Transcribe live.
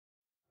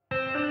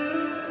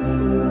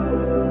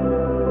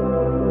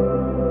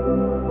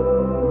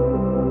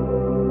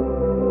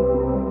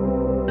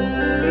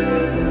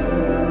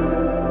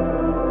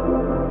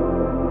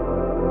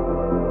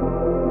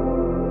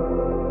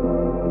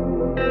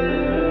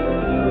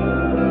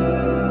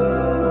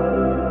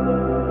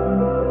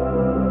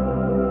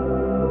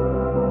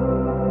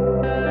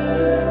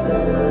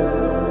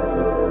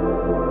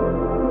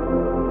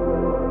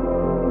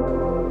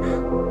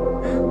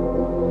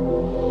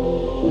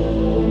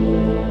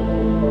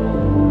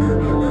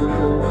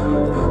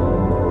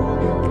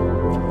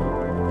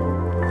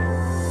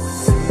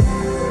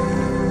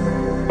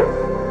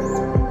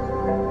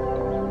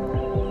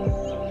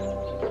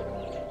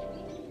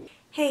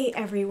Hey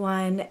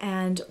everyone,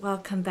 and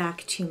welcome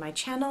back to my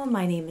channel.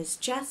 My name is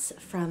Jess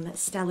from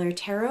Stellar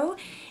Tarot.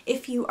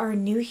 If you are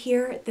new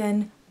here,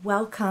 then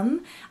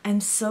welcome. I'm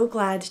so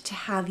glad to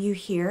have you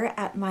here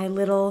at my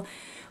little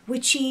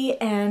witchy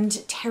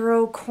and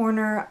tarot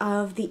corner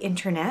of the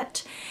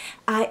internet.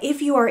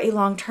 If you are a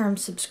long-term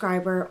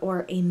subscriber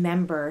or a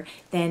member,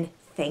 then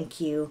thank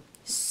you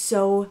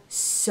so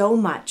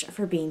much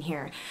for being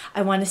here.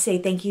 I want to say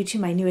thank you to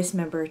my newest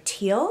member,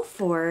 Teal,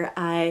 for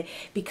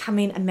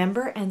becoming a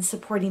member and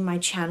supporting my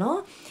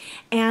channel.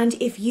 And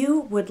if you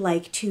would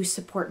like to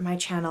support my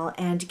channel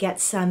and get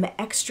some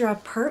extra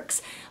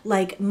perks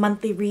like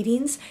monthly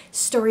readings,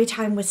 story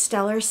time with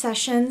Stellar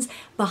sessions,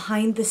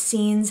 behind the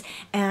scenes,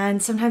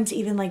 and sometimes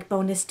even like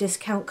bonus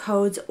discount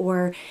codes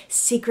or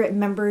secret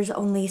members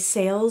only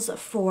sales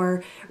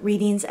for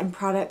readings and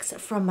products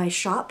from my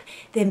shop,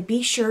 then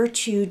be sure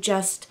to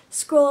just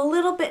scroll a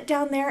little bit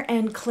down there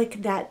and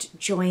click that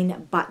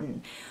join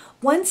button.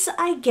 Once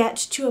I get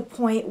to a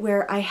point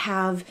where I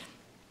have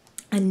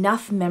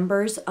enough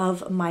members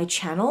of my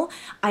channel,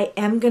 I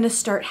am going to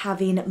start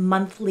having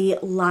monthly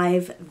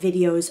live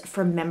videos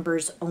for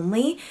members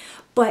only.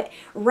 But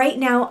right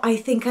now, I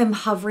think I'm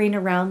hovering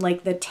around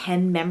like the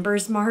 10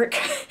 members mark,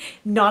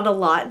 not a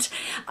lot.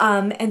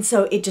 And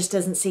so it just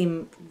doesn't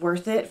seem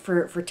worth it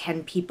for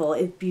 10 people.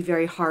 It'd be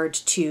very hard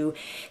to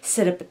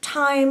set up a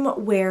time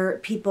where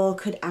people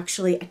could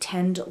actually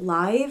attend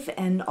live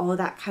and all of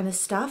that kind of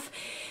stuff.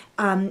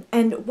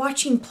 And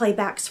watching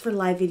playbacks for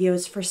live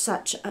videos for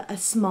such a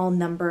small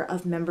number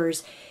of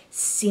members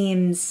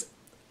seems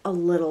a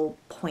little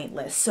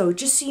pointless. So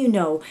just so you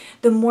know,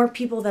 the more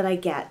people that I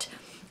get,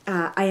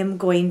 I am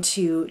going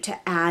to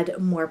add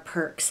more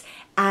perks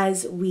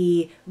as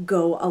we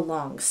go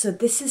along. So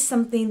this is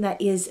something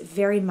that is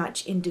very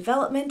much in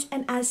development,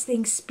 and as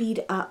things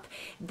speed up,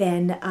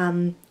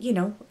 then, you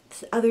know,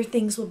 other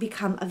things will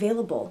become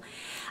available.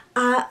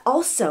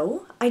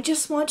 Also, I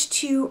just want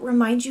to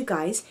remind you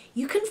guys,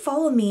 you can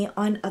follow me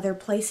on other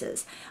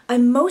places.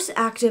 I'm most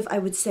active, I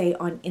would say,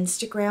 on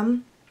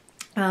Instagram.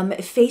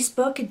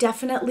 Facebook,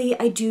 definitely,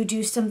 I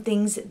do some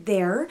things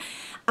there.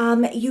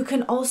 You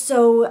can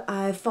also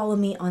follow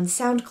me on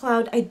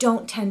SoundCloud. I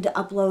don't tend to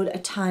upload a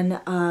ton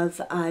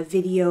of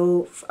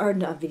audio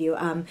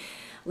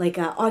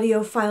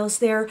files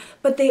there,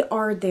 but they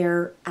are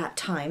there at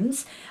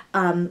times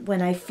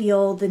when I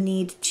feel the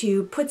need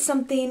to put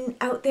something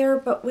out there,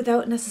 but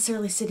without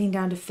necessarily sitting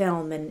down to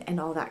film and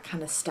all that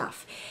kind of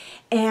stuff.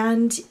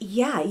 And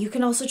yeah, you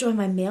can also join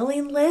my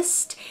mailing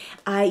list.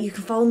 You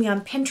can follow me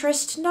on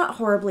Pinterest, not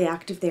horribly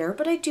active there,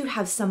 but I do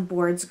have some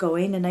boards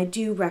going and I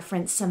do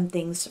reference some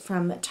things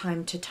from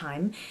time to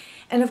time.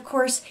 And of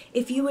course,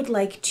 if you would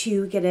like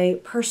to get a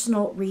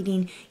personal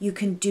reading, you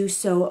can do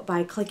so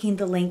by clicking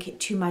the link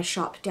to my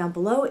shop down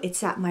below.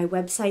 It's at my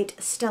website,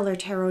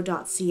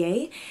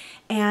 stellartarot.ca,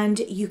 and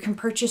you can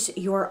purchase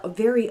your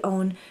very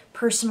own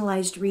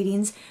personalized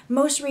readings.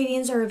 Most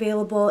readings are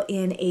available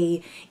in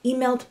a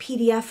emailed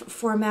PDF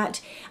format,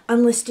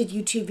 unlisted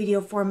YouTube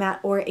video format,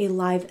 or a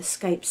live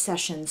Skype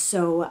session.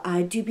 So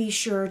do be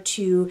sure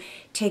to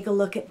take a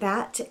look at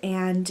that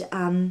and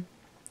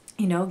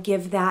you know,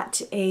 give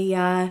that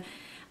a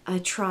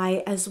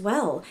try as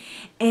well.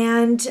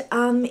 And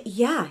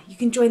yeah, you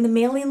can join the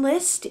mailing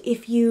list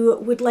if you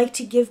would like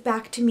to give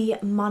back to me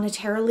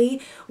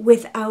monetarily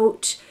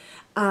without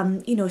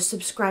you know,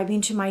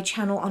 subscribing to my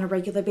channel on a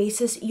regular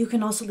basis. You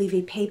can also leave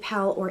a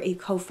PayPal or a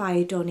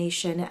Ko-Fi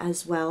donation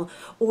as well,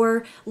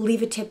 or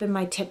leave a tip in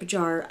my tip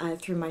jar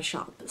through my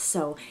shop.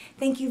 So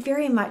thank you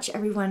very much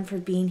everyone for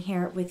being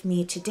here with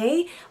me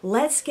today.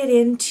 Let's get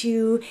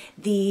into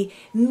the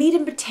meat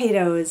and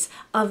potatoes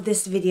of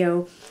this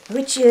video,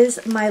 which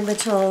is my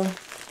little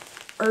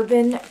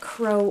Urban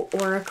Crow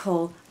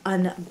Oracle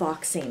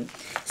unboxing.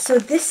 So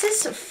this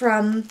is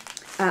from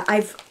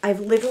I've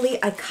literally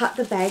cut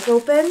the bag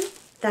open.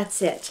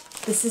 That's it.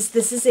 This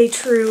is a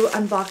true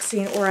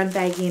unboxing or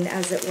unbagging,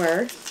 as it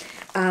were.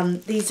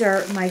 These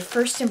are my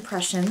first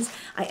impressions.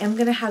 I am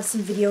going to have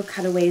some video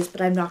cutaways, but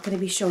I'm not going to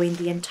be showing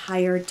the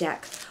entire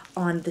deck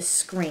on the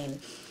screen.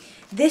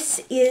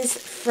 This is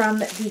from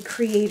the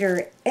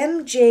creator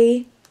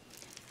MJ.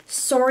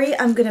 Sorry,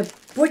 I'm going to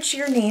butcher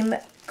your name.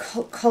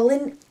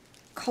 Cullinane?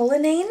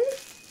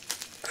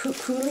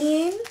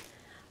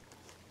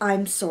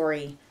 I'm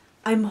sorry.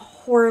 I'm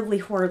horribly,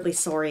 horribly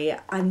sorry.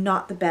 I'm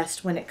not the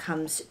best when it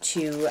comes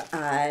to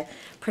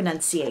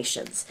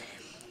pronunciations.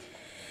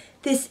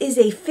 This is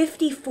a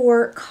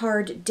 54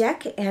 card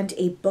deck and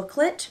a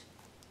booklet.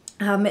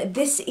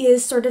 This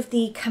is sort of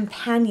the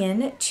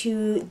companion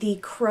to the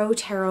Crow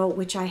Tarot,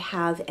 which I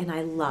have and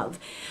I love.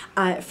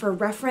 For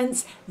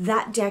reference,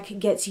 that deck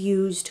gets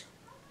used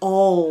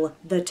all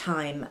the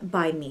time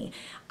by me.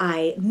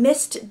 I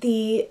missed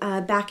the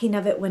backing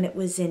of it when it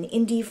was in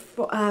indie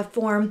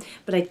form,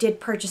 but I did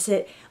purchase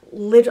it.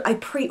 I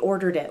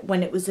pre-ordered it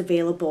when it was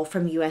available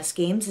from US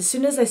Games. As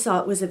soon as I saw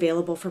it was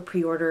available for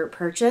pre-order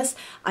purchase,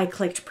 I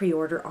clicked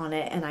pre-order on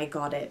it and I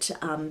got it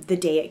the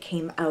day it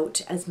came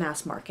out as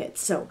mass market.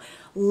 So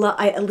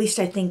at least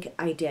I think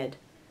I did.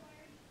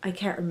 I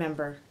can't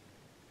remember.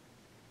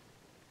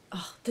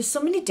 Oh, there's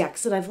so many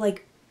decks that I've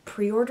like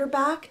pre-order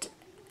backed,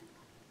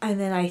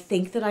 and then I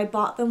think that I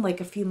bought them like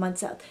a few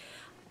months out.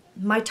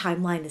 My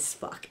timeline is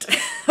fucked.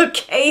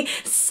 Okay,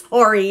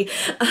 sorry.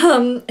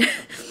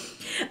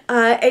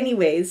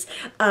 Anyways,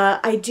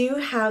 I do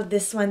have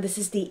this one. This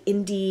is the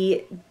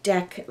indie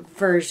deck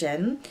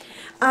version.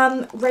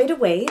 Right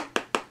away,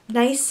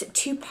 nice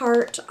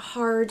 2-part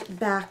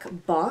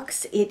hardback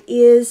box. It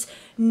is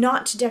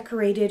not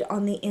decorated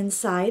on the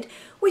inside,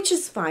 which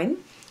is fine.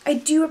 I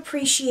do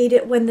appreciate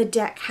it when the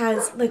deck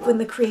has, like when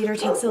the creator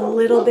takes a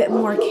little bit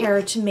more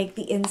care to make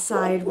the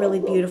inside really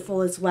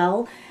beautiful as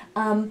well.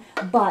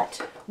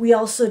 But we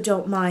also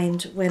don't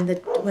mind when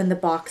the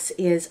box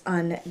is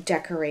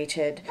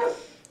undecorated.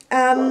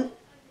 Right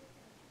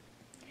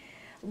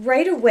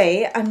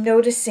away, I'm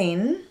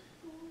noticing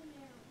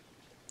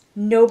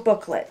no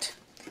booklet.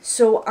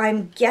 So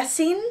I'm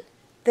guessing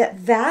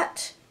that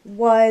that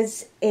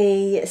was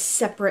a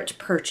separate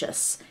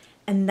purchase,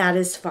 and that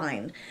is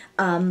fine.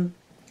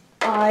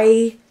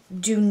 I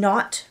do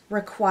not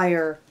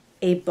require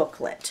a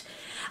booklet.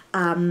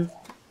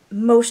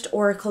 Most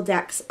Oracle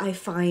decks I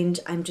find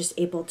I'm just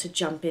able to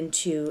jump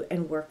into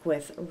and work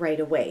with right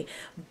away.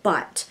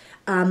 But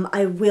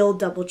I will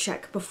double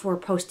check before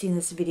posting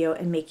this video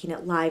and making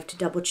it live to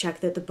double check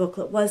that the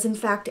booklet was in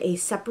fact a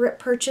separate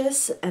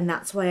purchase, and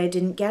that's why I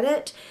didn't get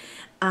it.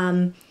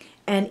 And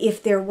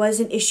if there was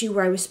an issue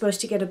where I was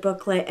supposed to get a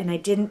booklet and I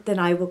didn't, then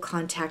I will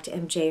contact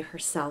MJ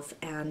herself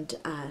and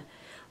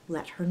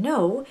let her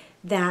know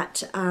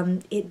that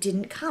it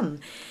didn't come.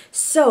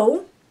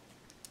 So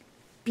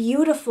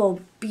beautiful,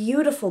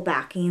 beautiful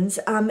backings.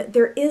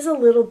 There is a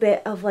little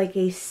bit of like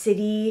a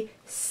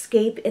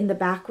cityscape in the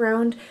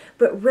background,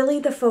 but really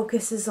the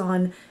focus is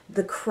on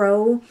the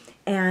crow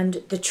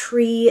and the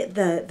tree,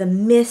 the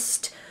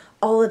mist,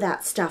 all of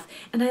that stuff.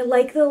 And I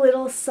like the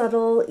little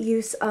subtle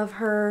use of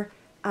her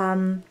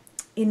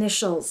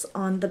initials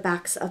on the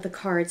backs of the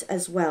cards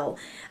as well.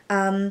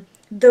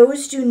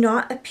 Those do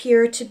not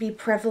appear to be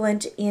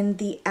prevalent in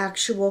the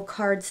actual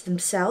cards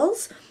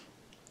themselves.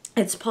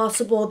 It's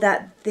possible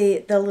that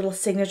the little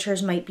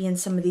signatures might be in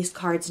some of these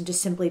cards and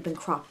just simply been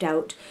cropped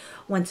out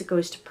once it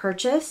goes to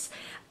purchase.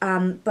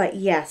 But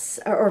yes,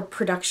 or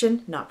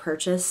production, not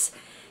purchase.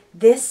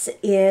 This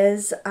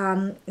is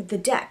the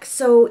deck.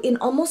 So in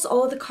almost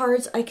all of the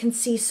cards I can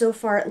see so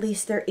far, at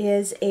least there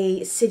is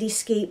a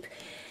cityscape,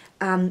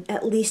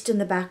 at least in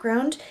the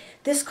background.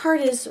 This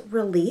card is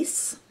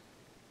Release.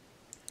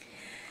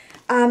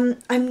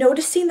 I'm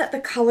noticing that the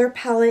color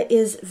palette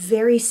is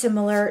very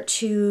similar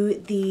to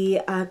the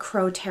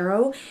Crow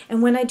Tarot,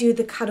 and when I do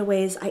the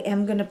cutaways, I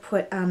am going to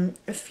put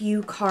a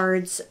few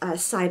cards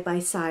side by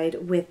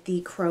side with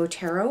the Crow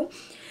Tarot.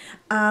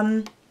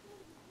 I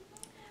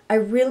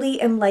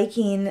really am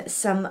liking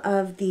some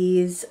of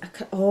these.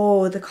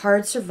 Oh, the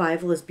card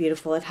Survival is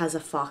beautiful. It has a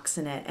fox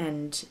in it,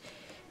 and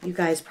you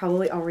guys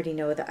probably already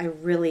know that I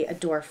really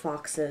adore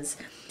foxes.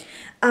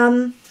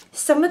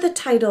 Some of the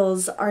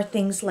titles are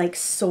things like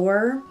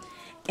Soar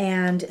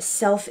and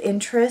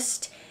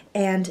Self-Interest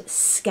and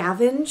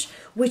Scavenge,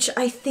 which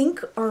I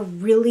think are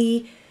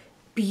really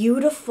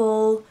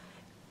beautiful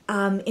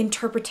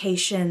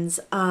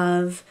interpretations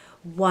of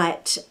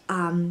what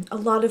a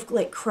lot of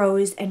like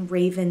crows and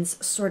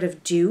ravens sort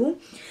of do.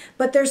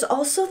 But there's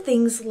also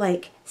things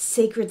like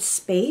Sacred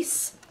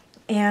Space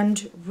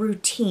and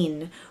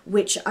Routine,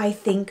 which I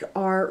think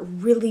are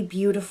really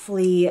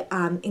beautifully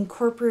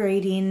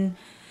incorporating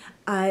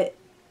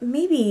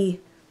maybe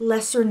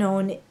lesser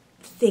known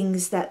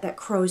things that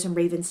crows and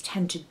ravens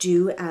tend to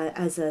do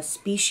as a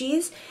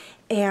species,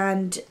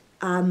 and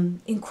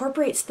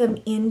incorporates them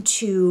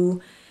into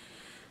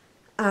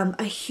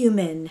a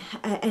human,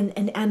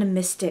 an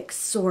animistic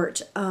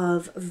sort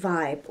of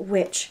vibe,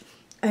 which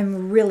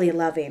I'm really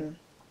loving.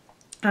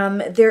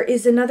 There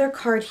is another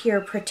card here,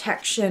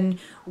 Protection,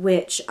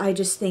 which I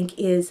just think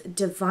is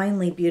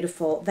divinely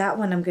beautiful. That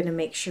one I'm going to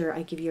make sure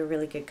I give you a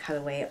really good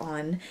cutaway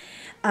on.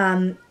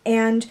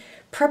 And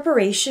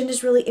Preparation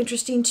is really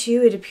interesting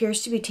too. It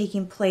appears to be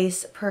taking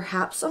place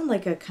perhaps on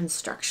like a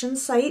construction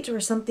site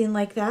or something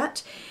like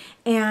that.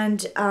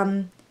 And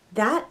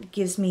that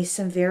gives me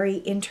some very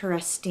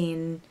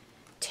interesting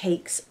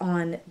takes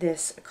on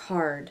this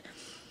card.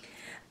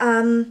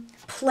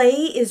 Play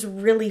is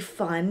really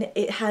fun.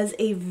 It has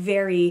a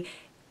very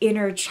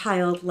inner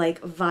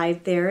child-like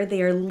vibe there.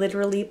 They are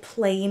literally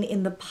playing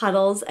in the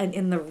puddles and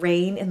in the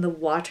rain, in the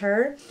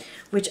water,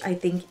 which I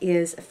think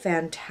is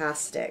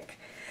fantastic.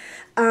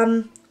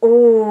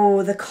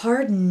 Oh, the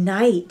card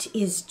Knight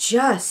is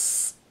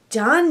just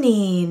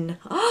stunning.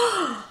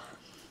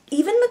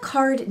 Even the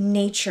card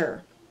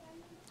Nature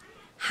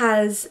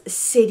has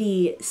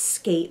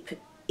cityscape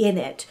in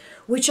it,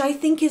 which I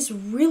think is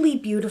really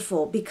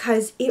beautiful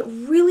because it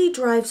really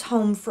drives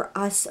home for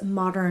us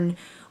modern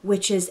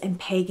witches and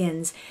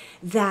pagans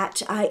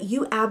that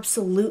you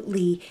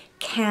absolutely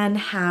can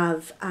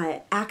have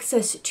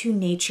access to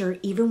nature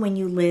even when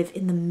you live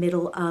in the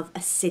middle of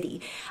a city.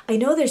 I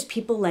know there's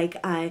people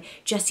like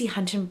Jessie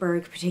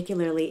Huntenberg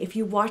particularly. If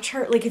you watch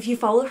her, like if you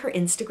follow her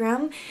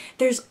Instagram,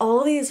 there's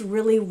all these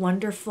really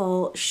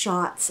wonderful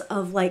shots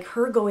of like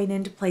her going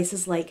into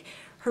places like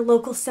her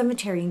local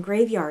cemetery and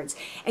graveyards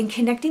and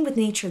connecting with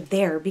nature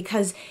there,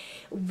 because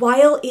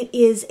while it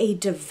is a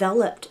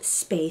developed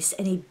space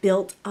and a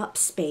built up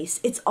space,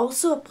 it's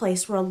also a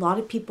place where a lot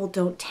of people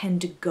don't tend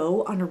to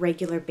go on a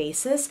regular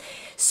basis.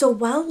 So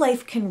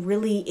wildlife can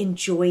really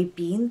enjoy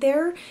being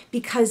there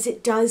because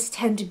it does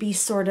tend to be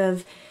sort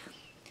of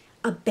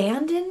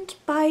abandoned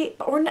by,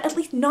 or at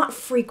least not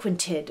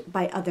frequented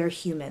by other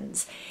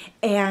humans.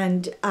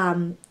 And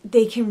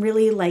they can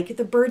really, like,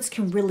 the birds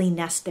can really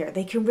nest there.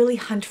 They can really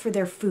hunt for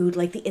their food,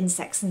 like the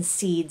insects and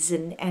seeds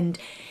and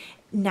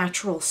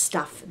natural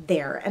stuff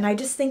there. And I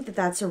just think that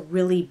that's a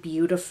really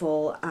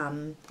beautiful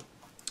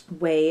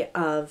way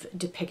of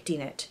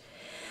depicting it.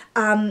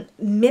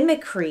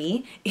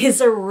 Mimicry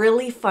is a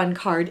really fun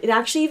card. It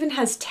actually even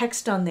has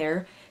text on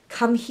there,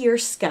 "Come here,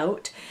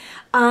 Scout."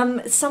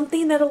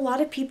 Something that a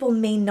lot of people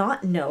may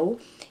not know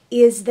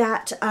is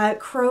that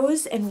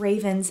crows and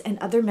ravens and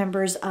other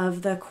members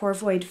of the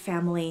corvoid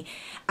family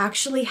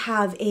actually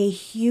have a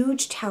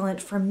huge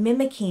talent for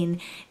mimicking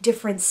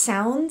different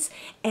sounds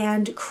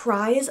and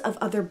cries of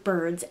other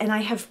birds. And I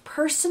have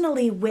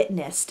personally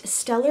witnessed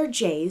stellar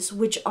jays,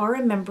 which are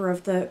a member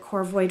of the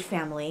corvoid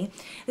family.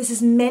 This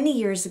is many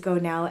years ago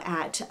now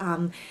at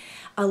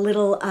a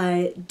little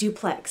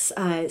duplex,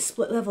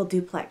 split level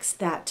duplex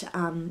that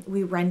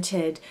we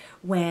rented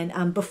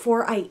when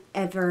before I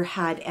ever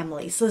had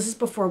Emily. So this is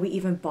before we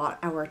even bought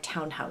our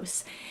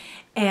townhouse.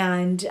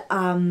 And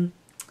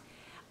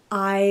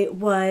I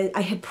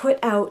had put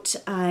out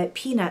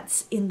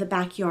peanuts in the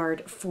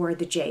backyard for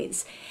the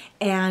jays,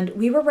 and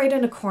we were right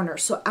in a corner.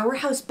 So our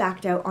house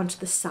backed out onto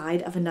the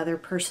side of another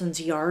person's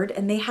yard,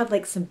 and they had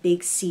like some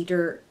big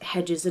cedar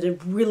hedges that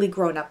had really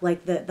grown up,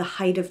 like the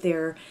height of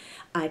their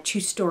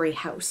two-story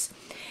house.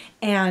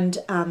 And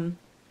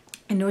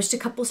I noticed a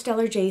couple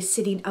stellar jays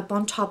sitting up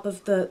on top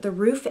of the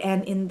roof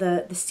and in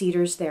the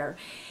cedars there.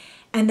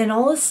 And then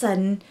all of a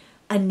sudden,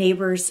 a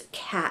neighbor's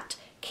cat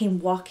came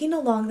walking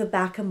along the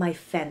back of my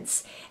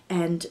fence,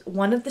 and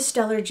one of the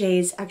stellar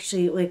jays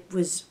actually like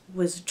was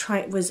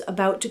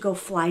about to go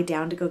fly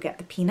down to go get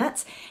the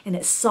peanuts, and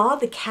it saw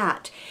the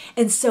cat,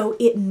 and so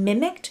it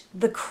mimicked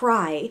the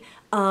cry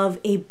of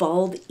a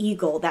bald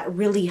eagle, that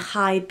really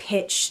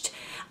high-pitched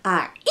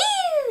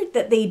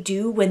that they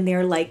do when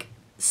they're like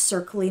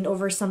circling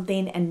over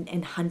something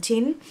and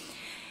hunting.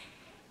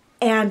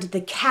 And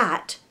the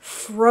cat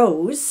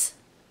froze,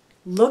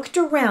 looked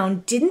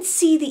around, didn't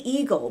see the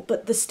eagle,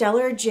 but the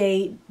stellar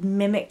jay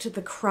mimicked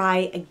the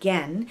cry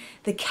again.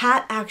 The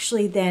cat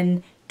actually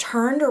then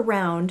turned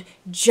around,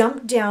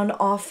 jumped down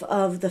off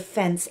of the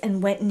fence,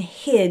 and went and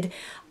hid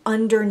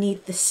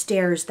underneath the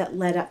stairs that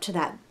led up to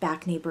that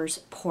back neighbor's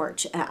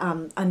porch,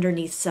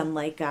 underneath some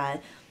like I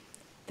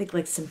think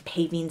like some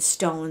paving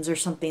stones or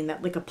something,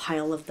 that like a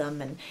pile of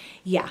them. And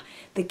yeah,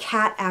 the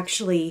cat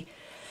actually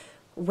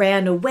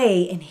ran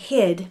away and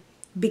hid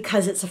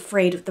because it's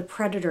afraid of the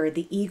predator,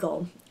 the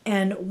eagle.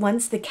 And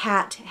once the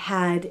cat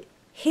had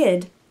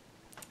hid,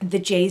 the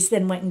jays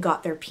then went and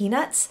got their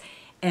peanuts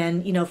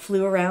and, you know,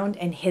 flew around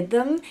and hid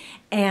them.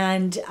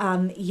 And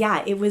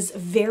yeah, it was a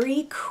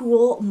very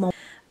cool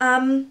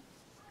moment.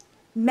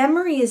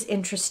 Memory is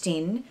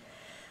interesting.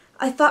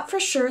 I thought for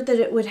sure that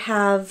it would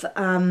have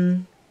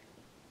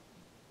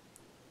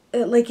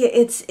like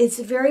it's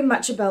very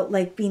much about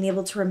like being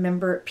able to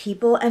remember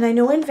people. And I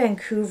know in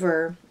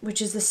Vancouver,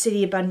 which is a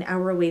city about an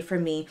hour away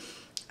from me,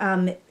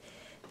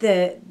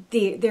 there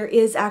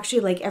is actually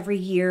like every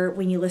year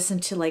when you listen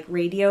to like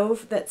radio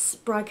that's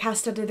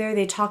broadcast out of there,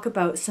 they talk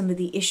about some of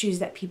the issues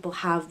that people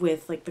have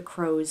with like the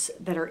crows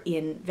that are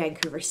in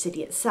Vancouver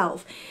City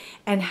itself,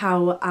 and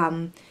how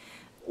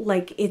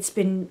like it's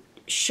been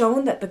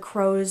shown that the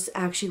crows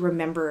actually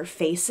remember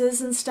faces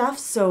and stuff.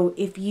 So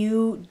if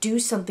you do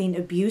something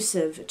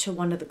abusive to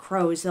one of the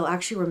crows, they'll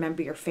actually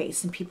remember your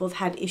face. And people have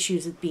had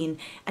issues with being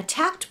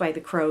attacked by the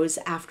crows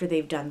after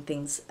they've done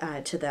things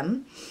to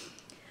them.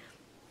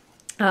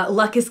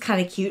 Luck is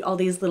kind of cute, all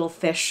these little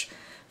fish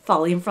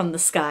falling from the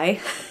sky.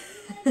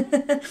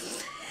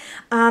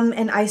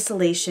 And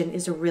Isolation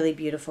is a really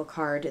beautiful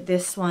card.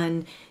 This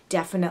one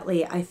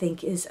definitely, I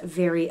think, is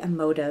very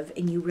emotive,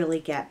 and you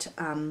really get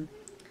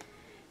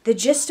the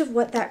gist of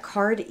what that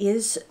card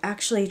is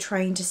actually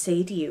trying to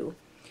say to you.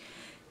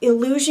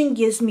 Illusion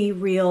gives me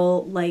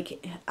real,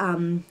 like,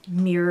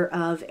 Mirror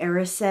of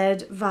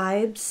Erised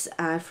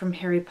vibes from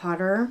Harry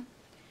Potter.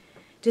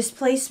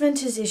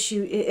 Displacement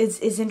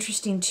is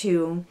interesting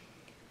too,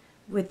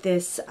 with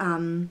this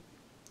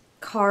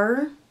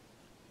car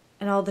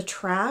and all the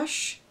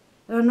trash.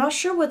 And I'm not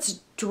sure what's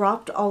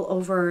dropped all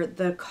over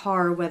the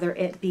car, whether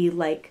it be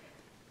like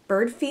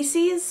bird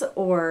feces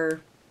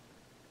or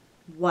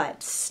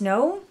what,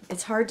 snow?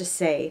 It's hard to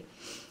say.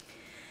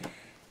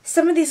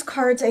 Some of these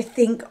cards I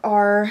think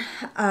are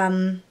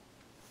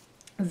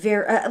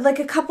very, like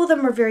a couple of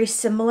them are very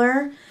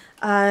similar.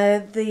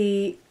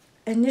 The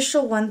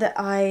initial one that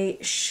I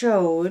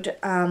showed,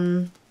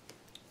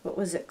 what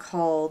was it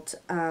called?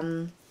 I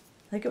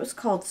think it was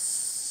called,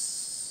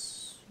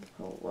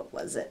 oh, what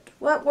was it?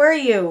 What were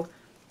you?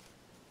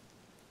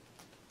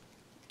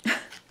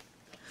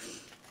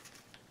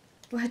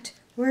 What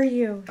were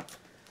you?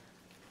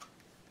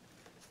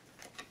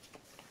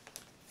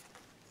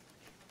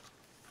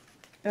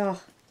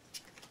 Oh,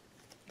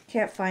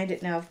 can't find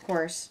it now, of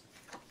course.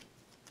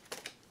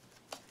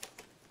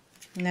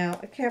 No,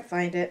 I can't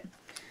find it.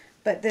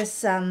 But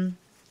this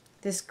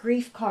this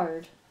grief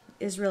card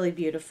is really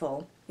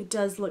beautiful. It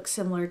does look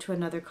similar to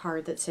another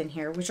card that's in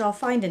here, which I'll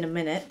find in a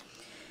minute.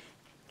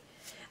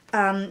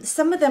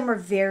 Some of them are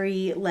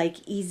very,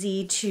 like,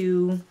 easy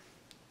to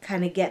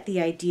kind of get the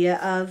idea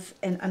of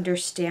and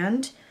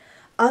understand.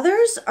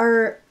 Others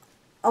are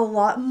a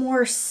lot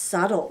more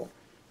subtle.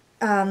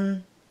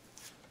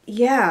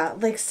 Yeah,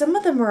 like some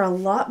of them are a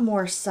lot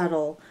more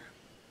subtle.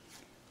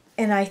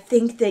 And I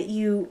think that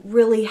you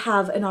really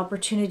have an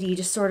opportunity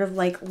to sort of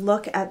like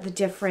look at the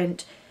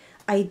different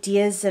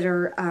ideas that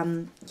are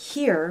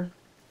here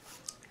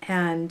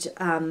and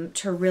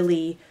to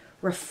really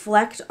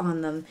reflect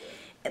on them.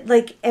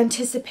 Like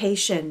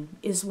anticipation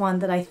is one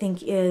that I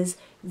think is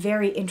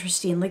very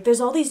interesting. Like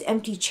there's all these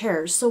empty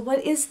chairs. So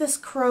what is this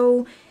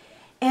crow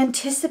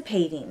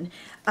anticipating?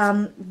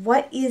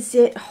 What is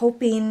it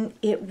hoping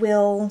it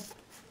will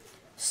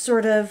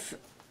sort of,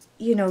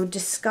 you know,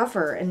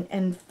 discover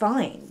and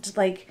find?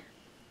 Like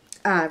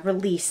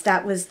release.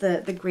 That was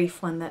the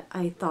grief one that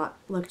I thought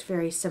looked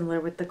very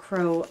similar with the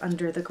crow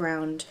under the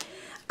ground.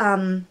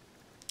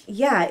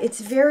 Yeah,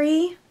 it's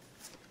very,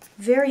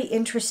 very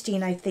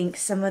interesting, I think,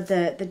 some of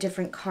the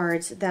different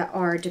cards that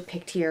are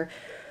depicted here.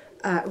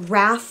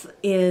 Wrath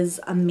is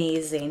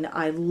amazing.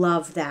 I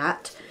love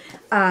that.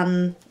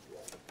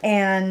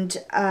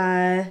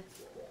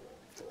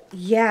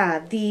 Yeah,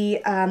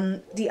 the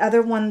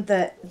other one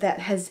that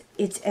has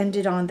it's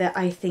ended on that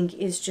I think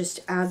is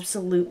just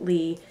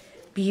absolutely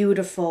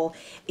beautiful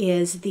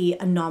is the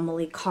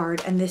anomaly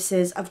card, and this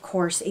is of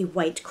course a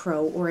white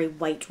crow or a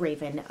white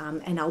raven,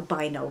 an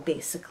albino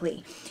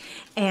basically.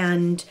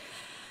 And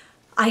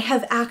I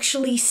have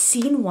actually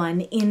seen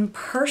one in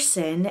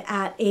person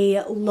at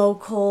a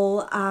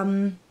local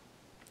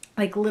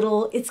like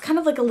little, it's kind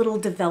of like a little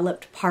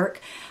developed park.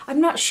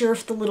 I'm not sure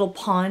if the little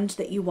pond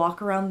that you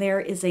walk around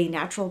there is a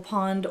natural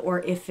pond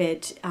or if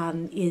it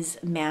is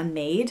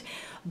man-made,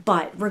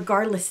 but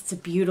regardless, it's a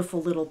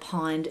beautiful little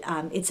pond.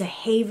 It's a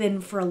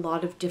haven for a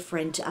lot of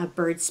different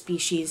bird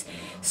species.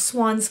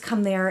 Swans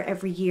come there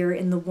every year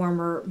in the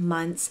warmer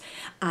months.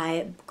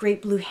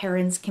 Great blue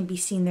herons can be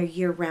seen there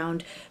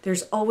year-round.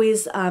 There's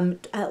always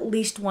at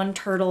least one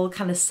turtle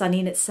kind of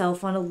sunning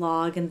itself on a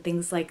log and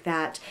things like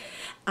that.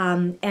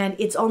 And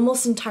it's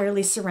almost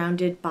entirely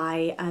surrounded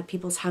by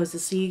people's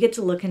houses. So you get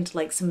to look into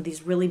like some of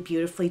these really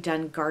beautifully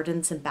done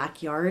gardens and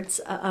backyards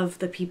of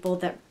the people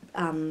that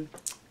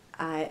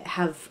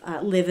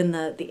live in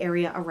the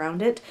area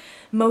around it.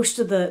 Most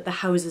of the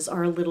houses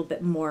are a little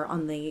bit more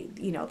on the,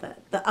 you know,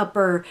 the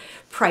upper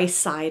price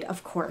side,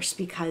 of course,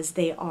 because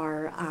they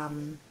are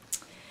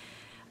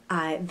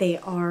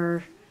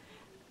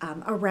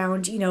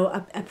around, you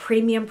know, a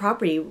premium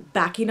property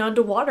backing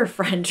onto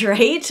waterfront,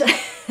 right?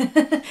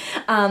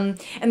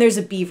 And there's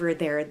a beaver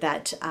there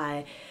that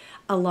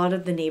a lot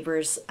of the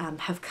neighbors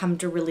have come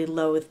to really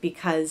loathe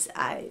because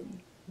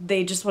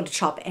they just want to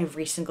chop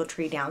every single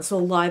tree down. So a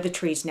lot of the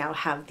trees now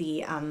have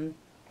the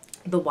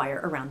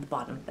wire around the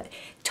bottom. But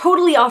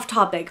totally off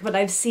topic, but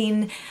I've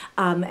seen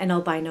an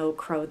albino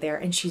crow there,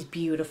 and she's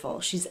beautiful.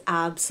 She's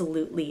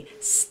absolutely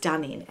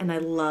stunning, and I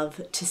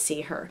love to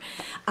see her.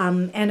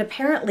 And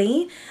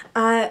apparently,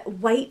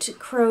 white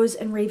crows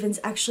and ravens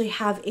actually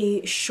have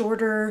a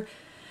shorter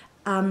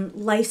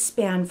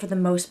lifespan for the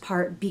most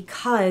part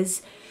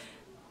because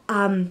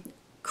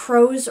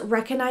crows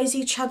recognize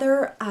each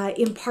other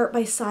in part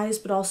by size,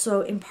 but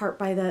also in part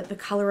by the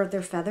color of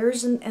their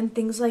feathers and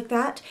things like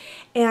that.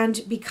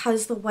 And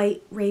because the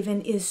white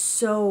raven is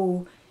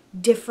so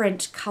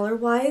different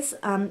color-wise,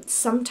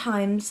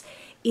 sometimes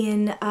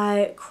in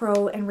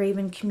crow and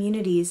raven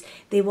communities,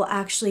 they will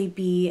actually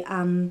be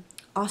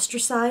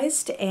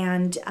ostracized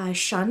and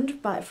shunned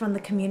from the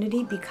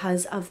community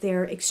because of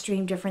their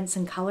extreme difference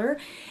in color,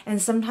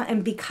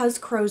 and because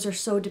crows are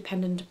so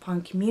dependent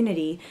upon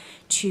community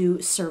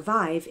to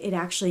survive, it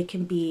actually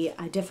can be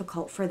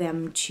difficult for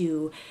them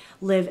to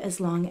live as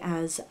long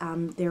as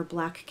their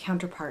black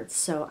counterparts.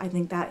 So I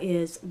think that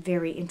is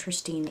very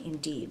interesting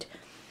indeed.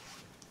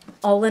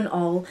 All in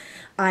all,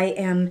 I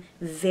am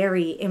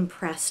very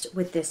impressed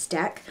with this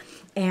deck.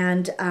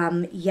 And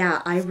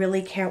yeah, I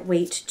really can't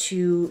wait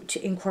to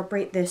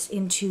incorporate this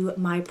into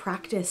my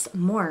practice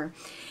more.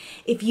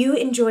 If you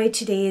enjoyed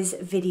today's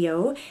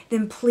video,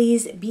 then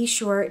please be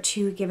sure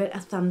to give it a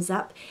thumbs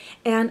up.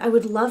 And I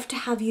would love to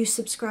have you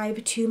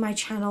subscribe to my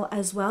channel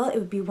as well. It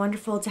would be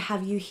wonderful to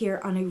have you here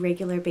on a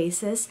regular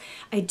basis.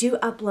 I do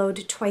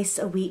upload twice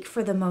a week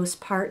for the most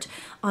part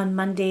on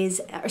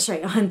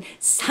on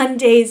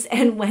Sundays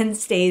and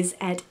Wednesdays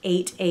at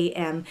 8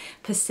 a.m.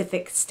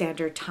 Pacific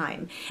Standard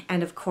Time.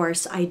 And of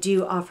course, I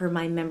do offer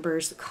my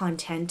members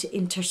content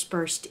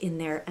interspersed in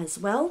there as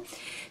well.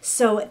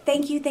 So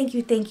thank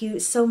you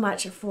so much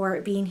for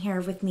being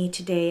here with me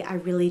today. I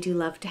really do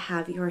love to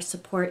have your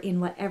support in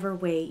whatever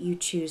way you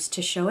choose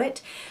to show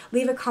it.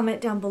 Leave a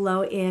comment down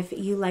below if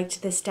you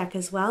liked this deck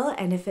as well,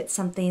 and if it's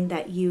something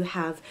that you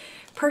have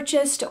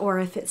purchased, or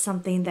if it's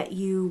something that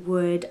you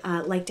would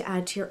like to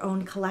add to your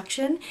own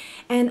collection.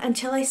 And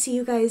until I see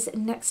you guys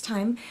next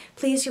time,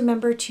 please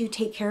remember to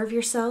take care of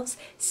yourselves,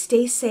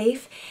 stay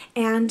safe,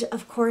 and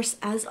of course,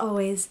 as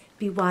always,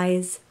 be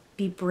wise,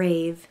 be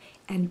brave,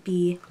 and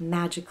be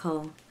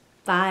magical.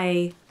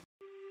 Bye.